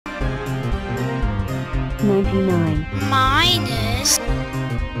99 minus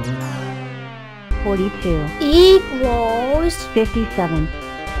 42 equals 57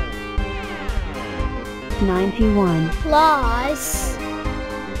 91 plus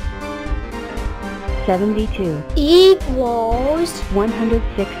 72 equals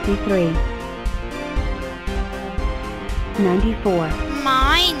 163 94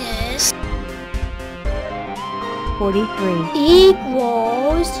 minus 43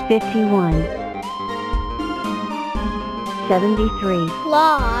 equals 51 73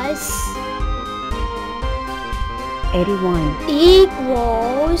 plus 81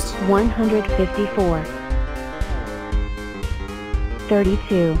 equals 154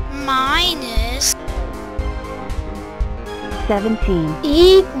 32 minus 17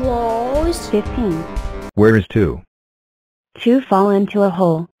 equals 15 Where is 2? 2 fall into a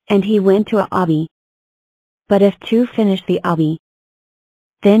hole, and he went to a obby. But if 2 finish the obby,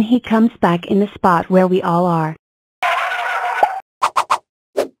 then he comes back in the spot where we all are.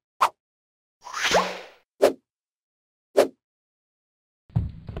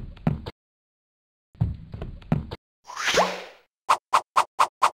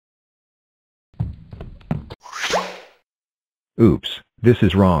 Oops, this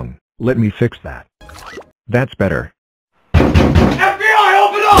is wrong. Let me fix that. That's better. FBI,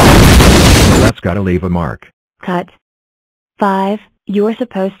 open up! That's gotta leave a mark. Cut. 5. You're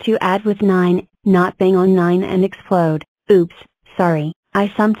supposed to add with 9, not bang on 9 and explode. Oops, sorry.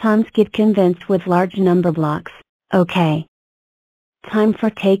 I sometimes get convinced with large number blocks. Okay. Time for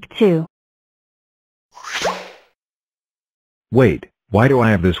take 2. Wait, why do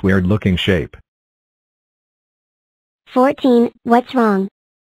I have this weird looking shape? 14, what's wrong?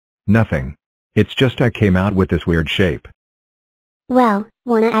 Nothing. It's just I came out with this weird shape. Well,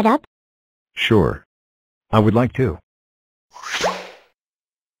 wanna add up? Sure. I would like to.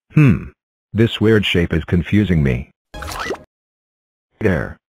 This weird shape is confusing me.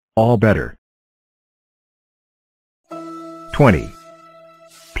 There. All better. 20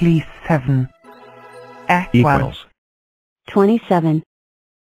 Please 7 equals 27.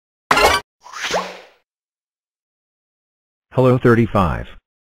 Hello 35.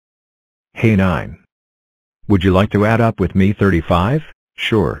 Hey 9. Would you like to add up with me 35?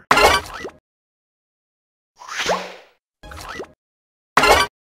 Sure.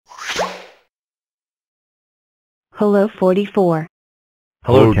 Hello 44.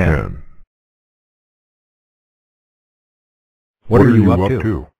 Hello 10. What are you up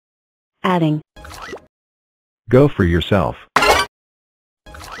to? Adding. Go for yourself.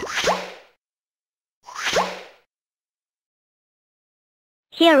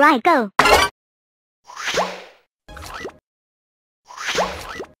 Here I go.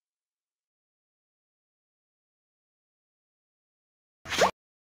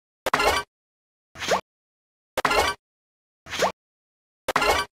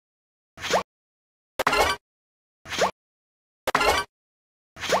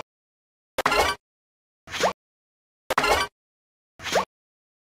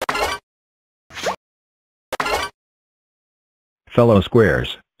 Fellow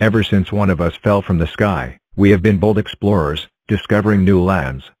squares, ever since one of us fell from the sky, we have been bold explorers, discovering new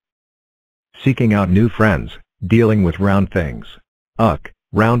lands, seeking out new friends, dealing with round things.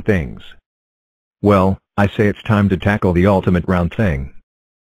 Round things. Well, I say it's time to tackle the ultimate round thing.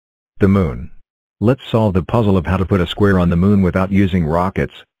 The moon. Let's solve the puzzle of how to put a square on the moon without using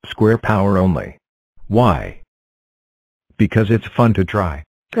rockets, square power only. Why? Because it's fun to try.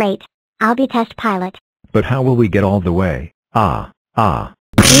 Great. I'll be test pilot. But how will we get all the way?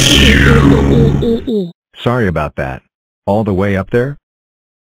 Sorry about that. All the way up there?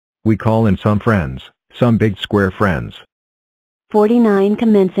 We call in some friends, some big square friends. 49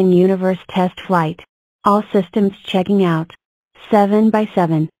 commencing universe test flight. All systems checking out. 7 by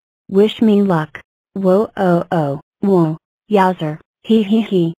 7. Wish me luck. Whoa whoa, yowzer,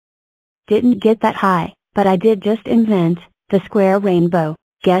 he. Didn't get that high, but I did just invent the square rainbow.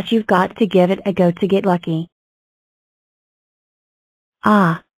 Guess you've got to give it a go to get lucky.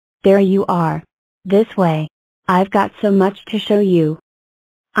 Ah, there you are. This way. I've got so much to show you.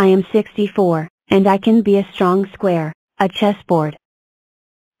 I am 64, and I can be a strong square, a chessboard,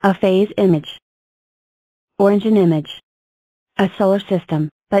 a phase image, origin image, a solar system.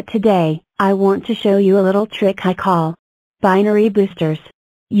 But today, I want to show you a little trick I call binary boosters,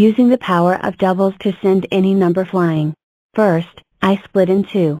 using the power of doubles to send any number flying. First, I split in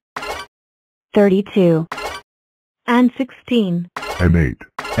 2. 32 and 16 and 8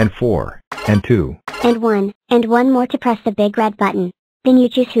 and 4 and 2 and 1, and 1 more to press the big red button. Then you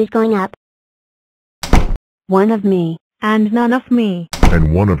choose who's going up. 1 of me, and none of me,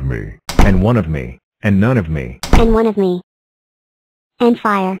 and 1 of me, and 1 of me, And none of me. And one of me. And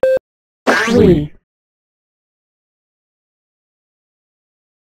fire. We.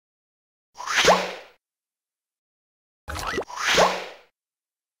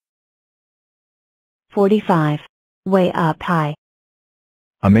 $45. Way up high.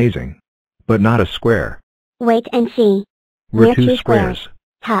 Amazing. But not a square. Wait and see. We're two squares.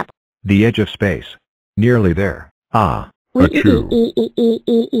 Top. The edge of space. Nearly there. Ah. We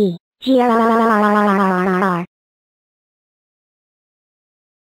Achoo. G-R-R-R-R-R-R-R-R.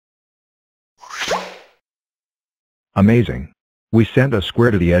 Amazing. We sent a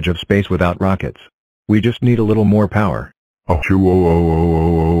square to the edge of space without rockets. We just need a little more power. Achoo, oh, oh, oh, oh,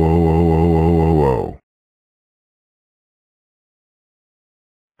 oh, oh, oh, oh, oh.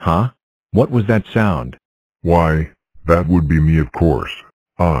 Huh? What was that sound? Why, that would be me, of course.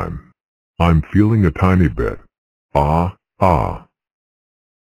 I'm feeling a tiny bit. Ah. Oh,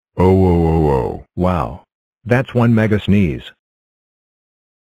 oh, oh, oh. Wow. That's one mega sneeze.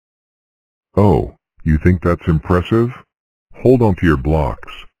 Oh, you think that's impressive? Hold on to your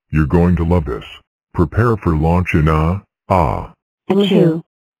blocks. You're going to love this. Prepare for launch in Achoo.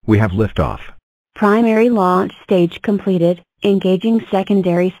 We have liftoff. Primary launch stage completed, engaging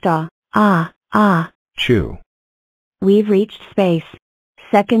secondary star. Chew. We've reached space.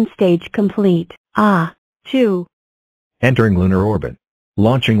 Second stage complete. Chew. Entering lunar orbit.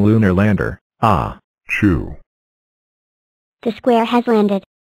 Launching lunar lander. chew. The square has landed.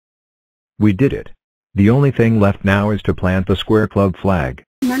 We did it. The only thing left now is to plant the Square Club flag.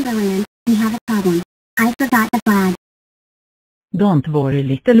 Numberland, we have a problem. I forgot the flag. Don't worry,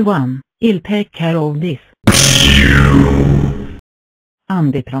 little one. I'll take care of this.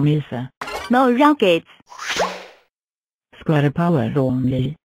 Andy promise. No rockets. Square power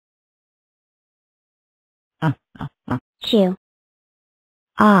only. Chew.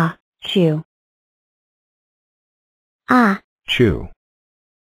 Chew. Chew.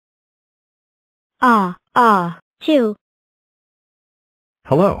 Chew.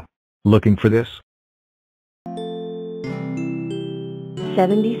 Hello. Looking for this?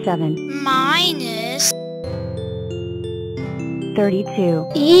 77. minus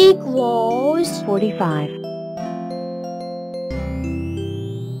 32. equals 45.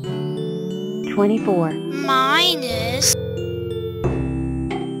 24. minus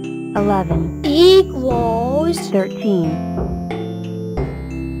 11. equals 13.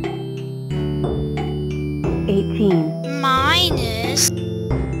 18. minus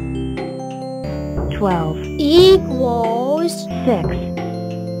 12. equals 6.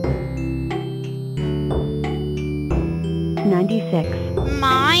 96.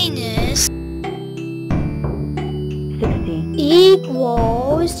 minus 60.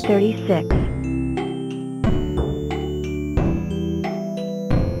 equals 36.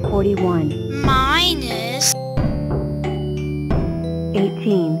 41. minus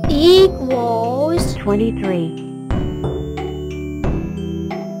 18. equals 23.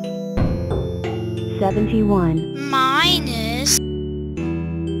 71. minus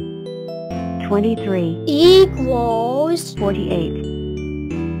 23. equals 48.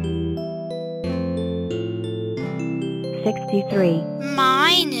 63.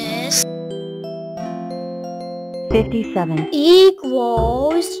 minus 57.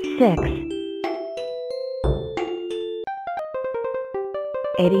 equals 6.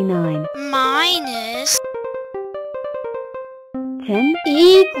 89. minus 10.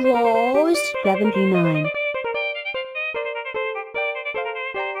 equals 79.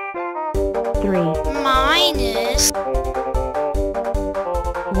 3. minus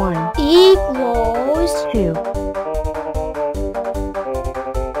 1. equals 2.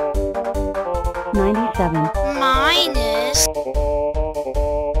 97. minus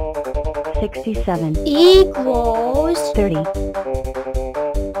 67. equals 30.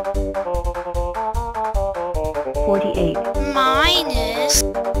 48. minus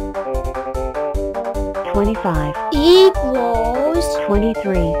 25. equals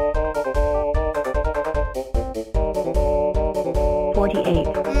 23. 48.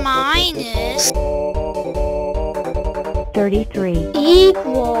 minus 33.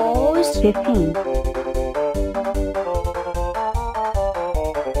 equals 15.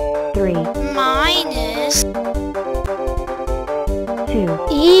 3. minus 2.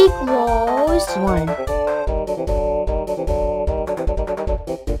 equals 1.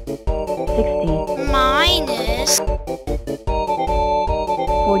 60. minus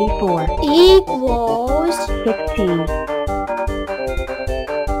 44. equals 16.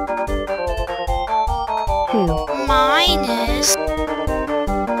 2. minus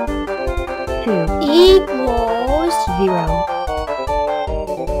 2. equals 0.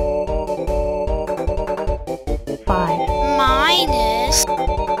 1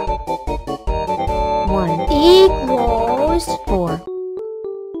 equals 4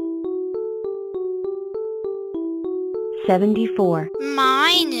 74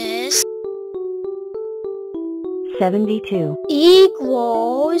 minus 72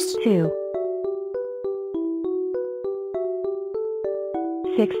 equals 2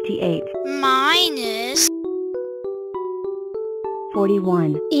 68 minus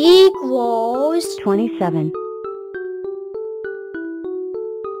 41 equals 27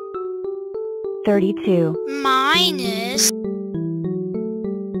 32 minus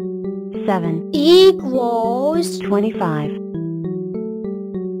 7 equals 25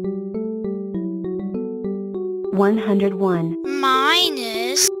 101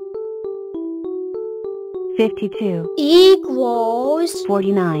 minus 52 equals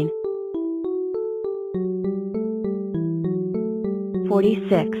 49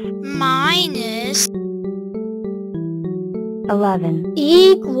 46 minus 11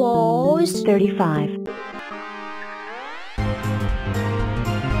 equals 35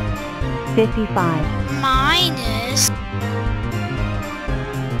 55 minus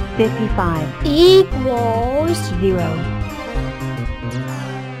 55 equals 0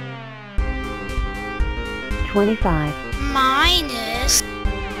 25 minus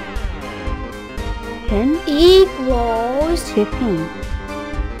 10 equals 15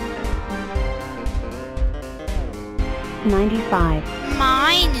 95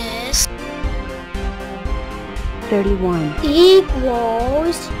 minus 31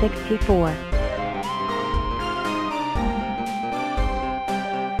 equals 64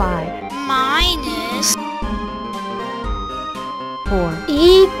 5 minus 4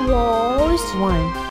 equals 1